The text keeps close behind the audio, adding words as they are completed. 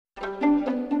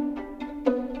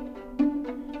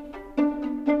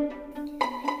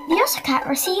Oscar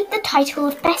received the title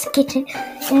of Best Kitten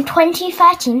in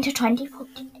 2013 to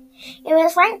 2014. It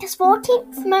was ranked as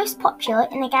 14th most popular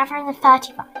in a gathering of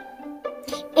 35.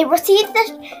 It received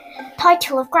the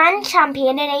title of Grand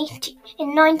Champion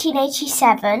in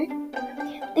 1987.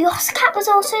 The Oscar was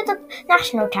also the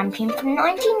national champion from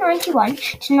 1991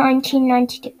 to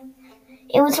 1992.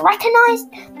 It was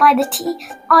recognised by the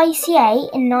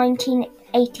ICA in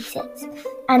 1986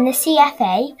 and the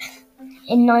CFA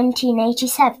in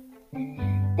 1987.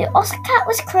 The Oscar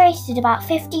was created about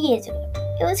 50 years ago.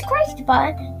 It was created by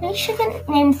a Michigan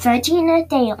named Virginia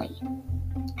Daly.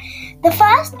 The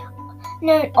first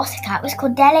known Oscar was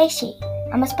called Delacy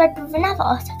and was bred with another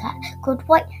Oscar called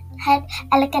Whitehead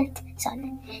Elegant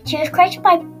Son. She was created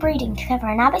by breeding together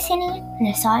an Abyssinian and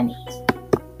a Siamese.